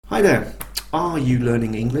Hi there. Are you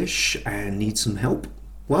learning English and need some help?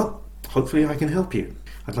 Well, hopefully I can help you.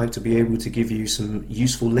 I'd like to be able to give you some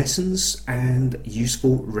useful lessons and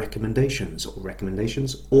useful recommendations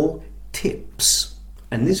or tips.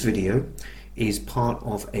 And this video is part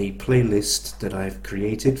of a playlist that I've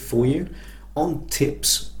created for you on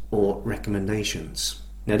tips or recommendations.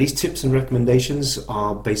 Now, these tips and recommendations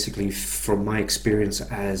are basically from my experience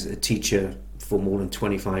as a teacher for more than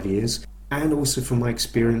 25 years, and also from my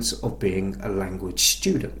experience of being a language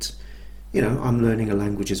student. You know, I'm learning a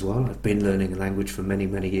language as well. I've been learning a language for many,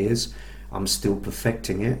 many years. I'm still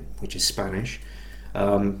perfecting it, which is Spanish.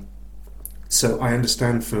 So I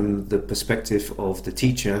understand from the perspective of the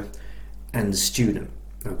teacher and the student.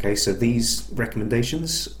 Okay, so these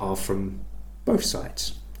recommendations are from both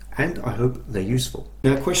sides, and I hope they're useful.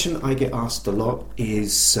 Now, a question I get asked a lot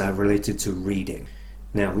is related to reading.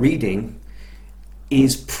 Now, reading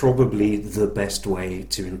is probably the best way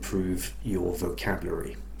to improve your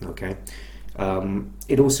vocabulary, okay?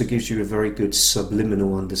 It also gives you a very good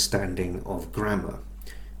subliminal understanding of grammar.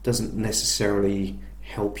 Doesn't necessarily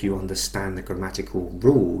help you understand the grammatical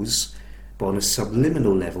rules, but on a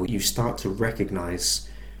subliminal level, you start to recognize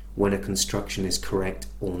when a construction is correct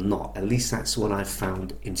or not. At least that's what I've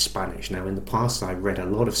found in Spanish. Now, in the past, I read a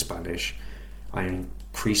lot of Spanish. I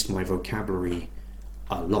increased my vocabulary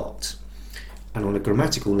a lot. And on a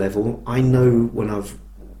grammatical level, I know when I've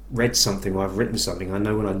read something or I've written something, I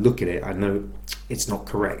know when I look at it, I know it's not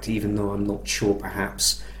correct. Even though I'm not sure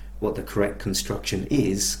perhaps what the correct construction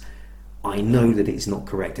is, I know that it's not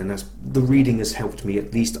correct. And the reading has helped me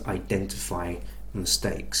at least identify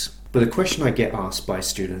mistakes. But the question I get asked by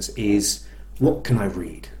students is, what can I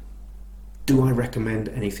read? Do I recommend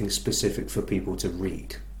anything specific for people to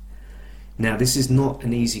read? Now, this is not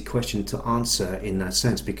an easy question to answer in that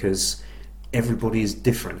sense, because everybody is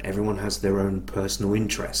different. Everyone has their own personal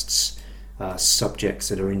interests. Subjects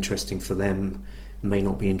that are interesting for them may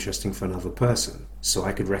not be interesting for another person. So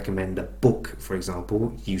I could recommend a book, for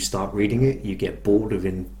example. You start reading it, you get bored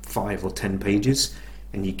within 5 or 10 pages,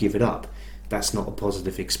 and you give it up. That's not a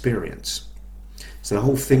positive experience. So the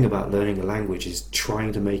whole thing about learning a language is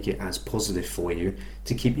trying to make it as positive for you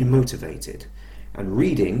to keep you motivated. And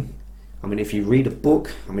reading, I mean, if you read a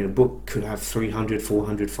book, a book could have 300,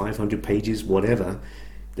 400, 500 pages, whatever,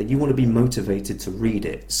 then you want to be motivated to read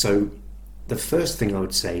it. So the first thing I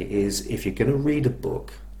would say is, if you're going to read a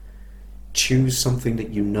book, choose something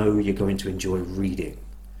that you know you're going to enjoy reading.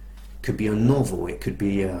 It could be a novel, it could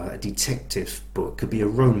be a detective book, it could be a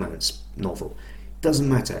romance novel. It doesn't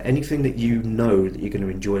matter. Anything that you know that you're going to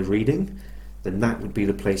enjoy reading, then that would be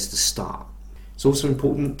the place to start. It's also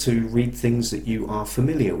important to read things that you are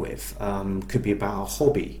familiar with. Could be about a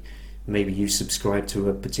hobby. Maybe you subscribe to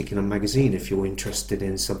a particular magazine. If you're interested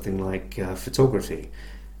in something like photography,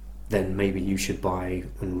 then maybe you should buy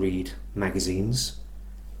and read magazines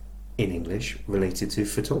in English related to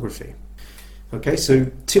photography. Okay, so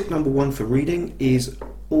tip number 1 for reading is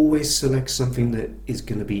always select something that is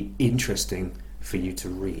going to be interesting for you to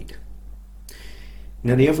read.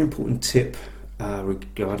 Now, the other important tip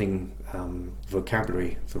regarding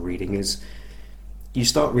vocabulary for reading is, you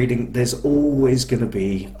start reading, there's always going to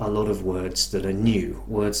be a lot of words that are new,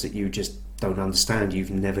 words that you just don't understand, you've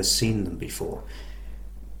never seen them before.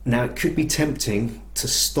 Now, it could be tempting to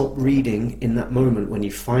stop reading in that moment when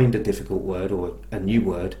you find a difficult word or a new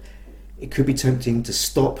word. It could be tempting to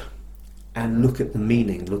stop and look at the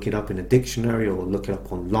meaning, look it up in a dictionary or look it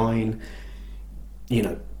up online.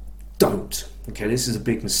 Don't. Okay, this is a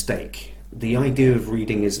big mistake. The idea of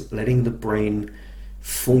reading is letting the brain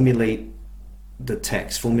formulate the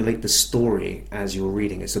text, formulate the story as you're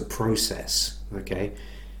reading. It's a process, okay?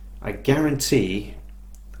 I guarantee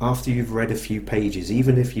after you've read a few pages,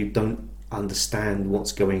 even if you don't understand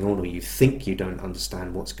what's going on, or you think you don't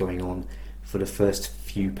understand what's going on for the first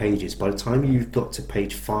few pages, by the time you've got to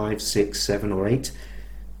page 5, 6, 7 or 8,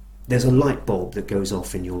 there's a light bulb that goes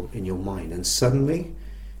off in your mind, and suddenly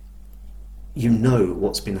you know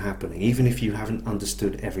what's been happening, even if you haven't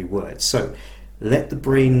understood every word. So let the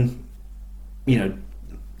brain,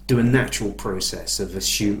 do a natural process of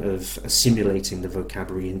assimilating the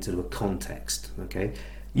vocabulary into a context. Okay,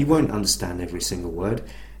 you won't understand every single word,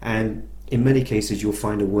 and in many cases you'll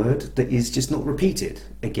find a word that is just not repeated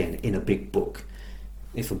again in a big book.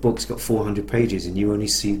 If a book's got 400 pages and you only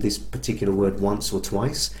see this particular word once or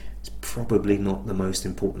twice, it's probably not the most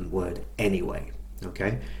important word anyway.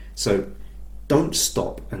 Okay, so don't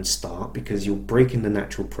stop and start, because you'll break in the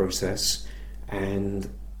natural process and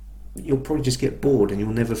you'll probably just get bored and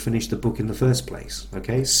you'll never finish the book in the first place.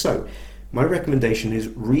 Okay, so my recommendation is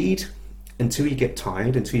read until you get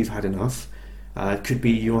tired, until you've had enough. It could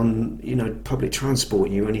be you're on, public transport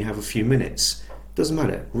and you only have a few minutes. Doesn't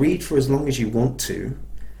matter. Read for as long as you want to,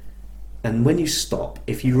 and when you stop,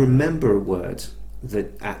 if you remember a word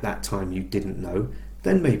that at that time you didn't know,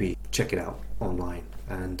 then maybe check it out online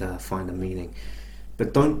and find a meaning.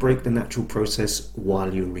 But don't break the natural process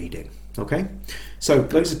while you're reading. Okay? So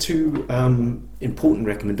those are two important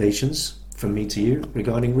recommendations from me to you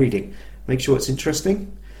regarding reading. Make sure it's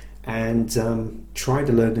interesting and try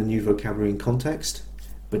to learn a new vocabulary in context,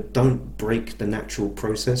 but don't break the natural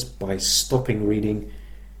process by stopping reading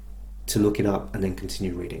to look it up and then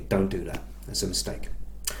continue reading. Don't do that. That's a mistake.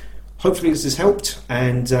 Hopefully this has helped,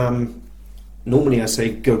 and normally I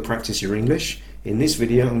say go practice your English. In this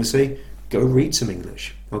video I'm going to say go read some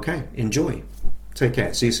English. Okay, enjoy. Take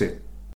care. See you soon.